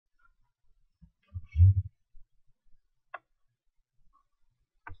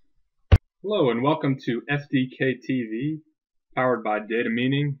Hello and welcome to SDK TV, powered by Data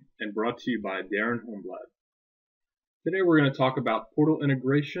Meaning and brought to you by Darren Holmblad. Today we're going to talk about portal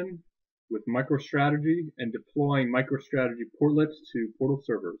integration with MicroStrategy and deploying MicroStrategy Portlets to portal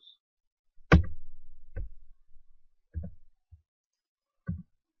servers.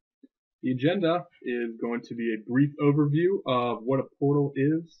 The agenda is going to be a brief overview of what a portal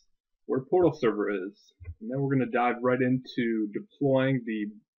is, what a portal server is, and then we're going to dive right into deploying the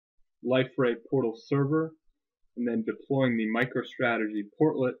Liferay Portal server, and then deploying the MicroStrategy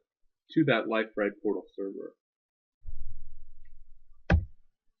Portlet to that Liferay Portal server.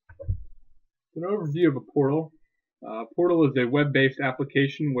 An overview of a portal. Portal is a web-based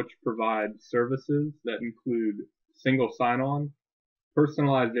application which provides services that include single sign-on,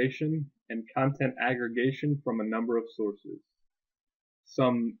 personalization, and content aggregation from a number of sources.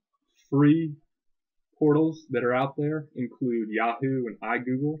 Some free portals that are out there include Yahoo and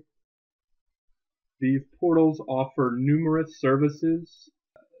iGoogle. These portals offer numerous services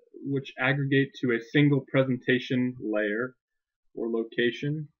which aggregate to a single presentation layer or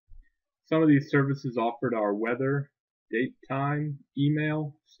location. Some of these services offered are weather, date, time,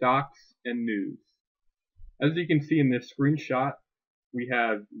 email, stocks, and news. As you can see in this screenshot, we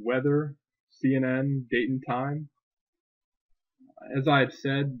have weather, CNN, date and time. As I have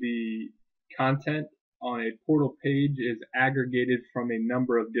said, the content on a portal page is aggregated from a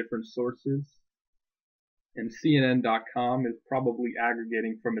number of different sources. And CNN.com is probably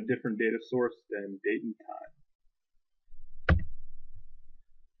aggregating from a different data source than date and time.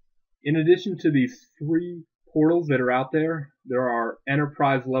 In addition to these free portals that are out there, there are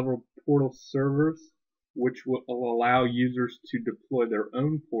enterprise level portal servers which will allow users to deploy their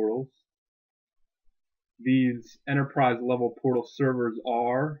own portals. These enterprise level portal servers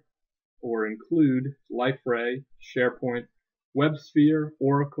are or include Liferay, SharePoint, WebSphere,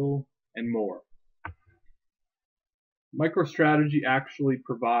 Oracle, and more. MicroStrategy actually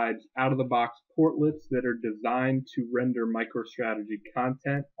provides out-of-the-box portlets that are designed to render MicroStrategy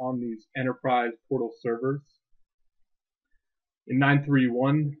content on these enterprise portal servers. In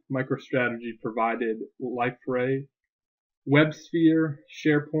 9.3.1, MicroStrategy provided Liferay, WebSphere,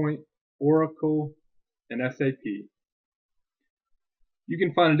 SharePoint, Oracle, and SAP. You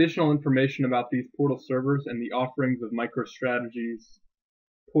can find additional information about these portal servers and the offerings of MicroStrategy's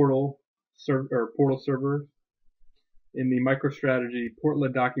portal servers in the MicroStrategy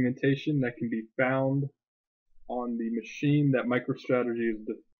Portlet documentation that can be found on the machine that MicroStrategy is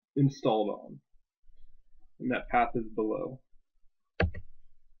installed on. And that path is below.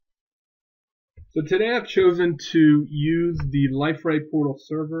 So today I've chosen to use the Liferay Portal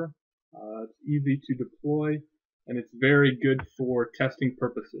server. It's easy to deploy and it's very good for testing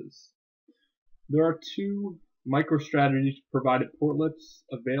purposes. There are two MicroStrategy provided portlets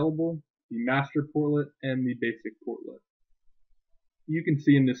available, the master portlet and the basic portlet. You can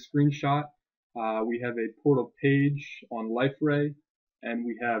see in this screenshot we have a portal page on Liferay, and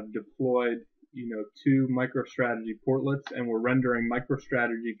we have deployed two MicroStrategy portlets, and we're rendering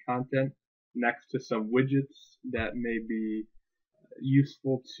MicroStrategy content next to some widgets that may be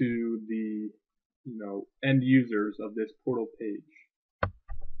useful to the end users of this portal page.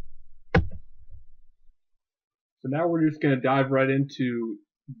 So now we're just going to dive right into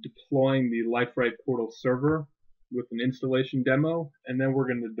deploying the Liferay Portal server with an installation demo, and then we're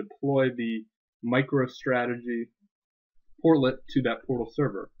going to deploy the MicroStrategy Portlet to that portal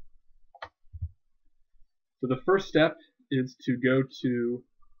server. So the first step is to go to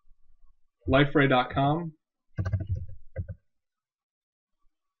liferay.com .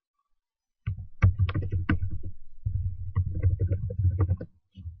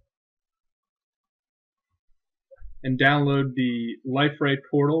 And download the Liferay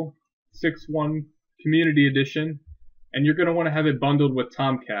Portal 6.1 Community Edition, and you're going to want to have it bundled with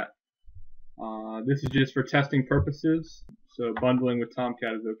Tomcat. This is just for testing purposes, so bundling with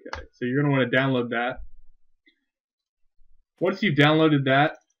Tomcat is okay. So you're going to want to download that. Once you've downloaded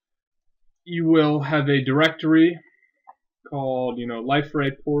that, you will have a directory called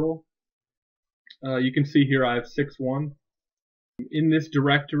Liferay Portal. You can see here I have 6.1. In this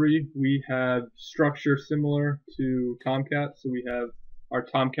directory, we have structure similar to Tomcat, so we have our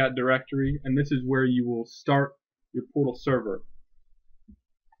Tomcat directory, and this is where you will start your portal server.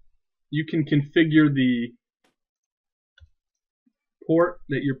 You can configure the port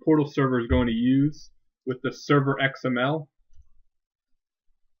that your portal server is going to use with the server XML.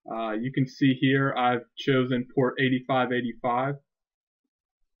 You can see here I've chosen port 8585.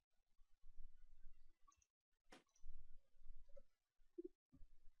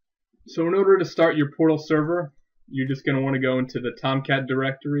 So in order to start your portal server, you're just going to want to go into the Tomcat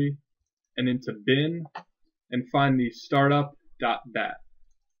directory and into bin and find the startup.bat.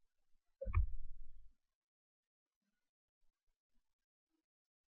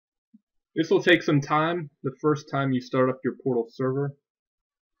 This will take some time the first time you start up your portal server.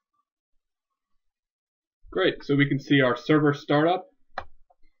 Great, so we can see our server startup.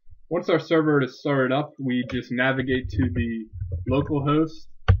 Once our server is started up, we just navigate to the localhost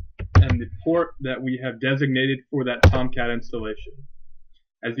and the port that we have designated for that Tomcat installation.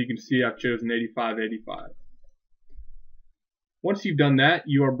 As you can see, I've chosen 8585. Once you've done that,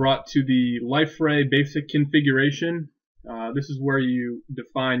 you are brought to the Liferay basic configuration. This is where you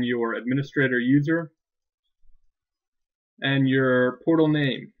define your administrator user and your portal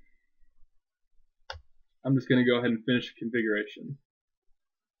name. I'm just going to go ahead and finish configuration.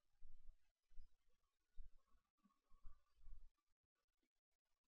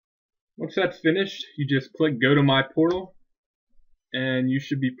 Once that's finished, you just click Go to My Portal, and you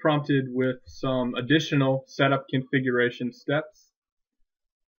should be prompted with some additional setup configuration steps.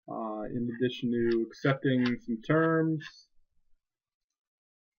 In addition to accepting some terms,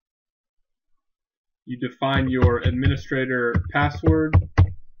 you define your administrator password,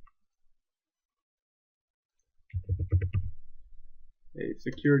 a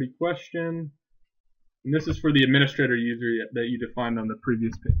security question, and this is for the administrator user that you defined on the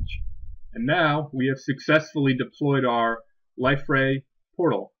previous page. And now we have successfully deployed our Liferay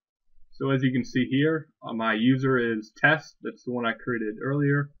portal. So as you can see here, my user is test, that's the one I created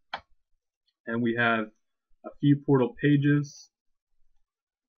earlier, and we have a few portal pages.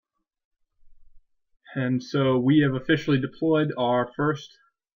 And so we have officially deployed our first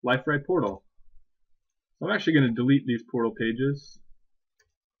Liferay portal. So I'm actually going to delete these portal pages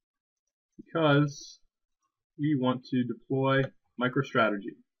because we want to deploy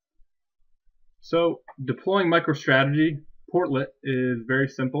MicroStrategy. So deploying MicroStrategy Portlet is very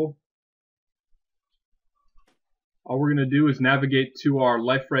simple. All we're going to do is navigate to our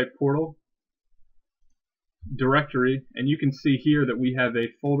Liferay Portal directory, and you can see here that we have a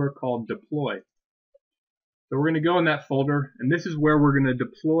folder called Deploy. So we're going to go in that folder, and this is where we're going to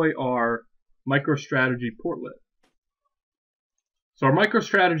deploy our MicroStrategy Portlet. So our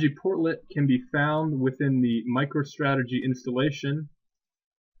MicroStrategy Portlet can be found within the MicroStrategy installation.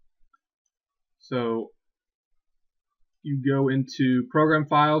 So you go into Program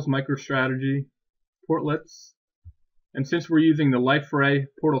Files, MicroStrategy, Portlets, and since we're using the Liferay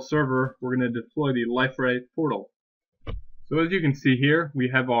Portal server, we're going to deploy the Liferay Portal. So as you can see here, we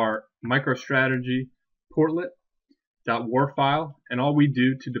have our MicroStrategy Portlet.war file, and all we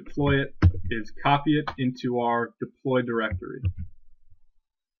do to deploy it is copy it into our deploy directory.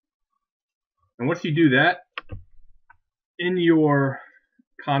 And once you do that, in your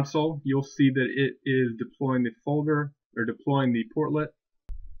console, you'll see that it is deploying the folder, or deploying the portlet.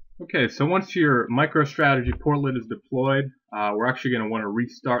 Okay, so once your MicroStrategy Portlet is deployed, we're actually going to want to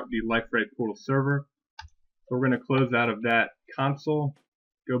restart the Liferay Portal server. So we're going to close out of that console,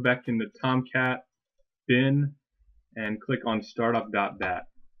 go back into Tomcat, bin, and click on startup.bat.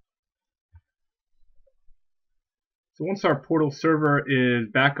 So once our portal server is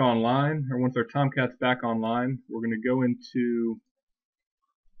back online, or once our Tomcat's back online, we're going to go into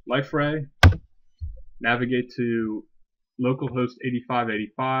Liferay, navigate to localhost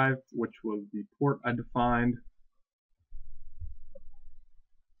 8585, which was the port I defined.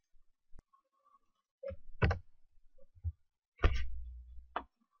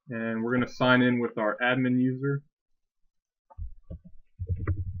 And we're going to sign in with our admin user.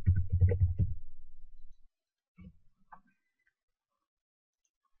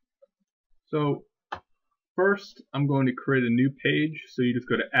 So first, I'm going to create a new page. So you just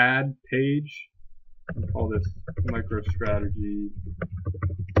go to Add Page. I'll call this MicroStrategy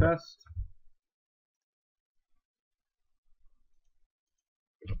Test.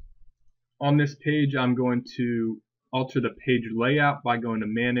 On this page, I'm going to alter the page layout by going to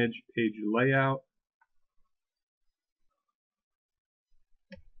Manage Page Layout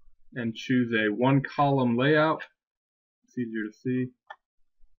and choose a one-column layout. It's easier to see.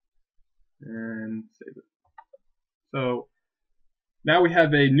 And save it. So now we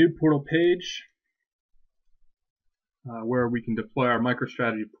have a new portal page where we can deploy our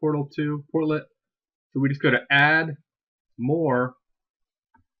MicroStrategy Portlet. So we just go to Add, More,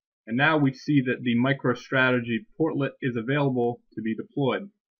 and now we see that the MicroStrategy Portlet is available to be deployed.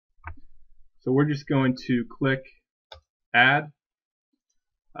 So we're just going to click Add,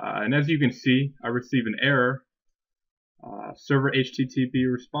 and as you can see, I receive an error. Server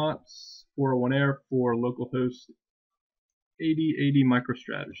HTTP response 401 error for localhost 8080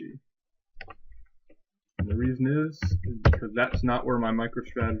 MicroStrategy. And the reason is because that's not where my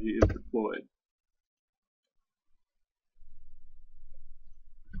MicroStrategy is deployed.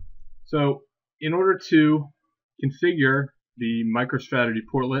 So in order to configure the MicroStrategy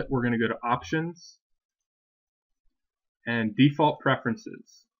Portlet, we're going to go to Options and Default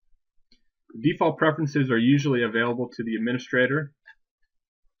Preferences. Default preferences are usually available to the administrator,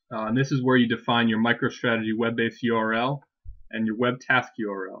 and this is where you define your MicroStrategy web-based URL and your web task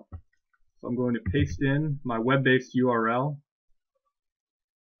URL. So I'm going to paste in my web-based URL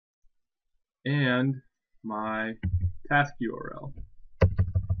and my task URL.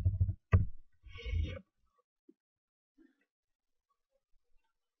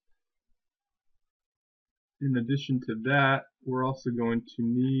 In addition to that, we're also going to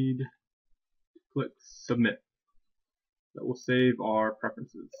need to click Submit. That will save our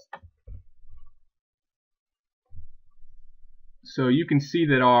preferences. So you can see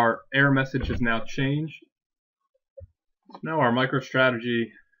that our error message has now changed. So now our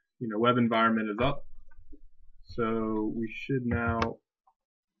MicroStrategy web environment is up. So we should now,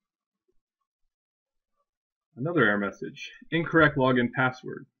 another error message, incorrect login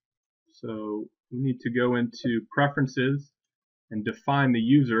password. So we need to go into Preferences and define the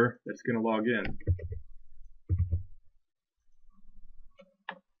user that's going to log in.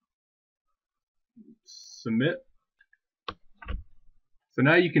 Submit. So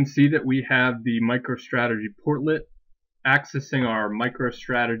now you can see that we have the MicroStrategy Portlet accessing our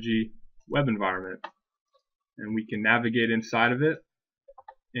MicroStrategy web environment, and we can navigate inside of it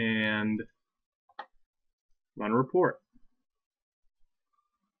and run a report.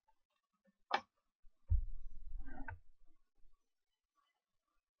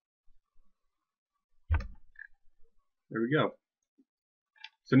 There we go.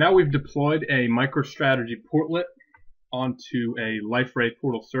 So now we've deployed a MicroStrategy Portlet onto a Liferay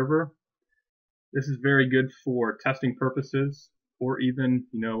Portal server. This is very good for testing purposes or even,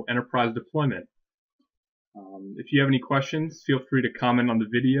 enterprise deployment. If you have any questions, feel free to comment on the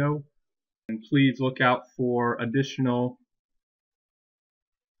video, and please look out for additional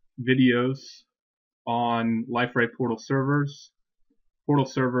videos on Liferay Portal servers,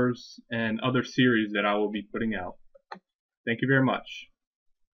 and other series that I will be putting out. Thank you very much.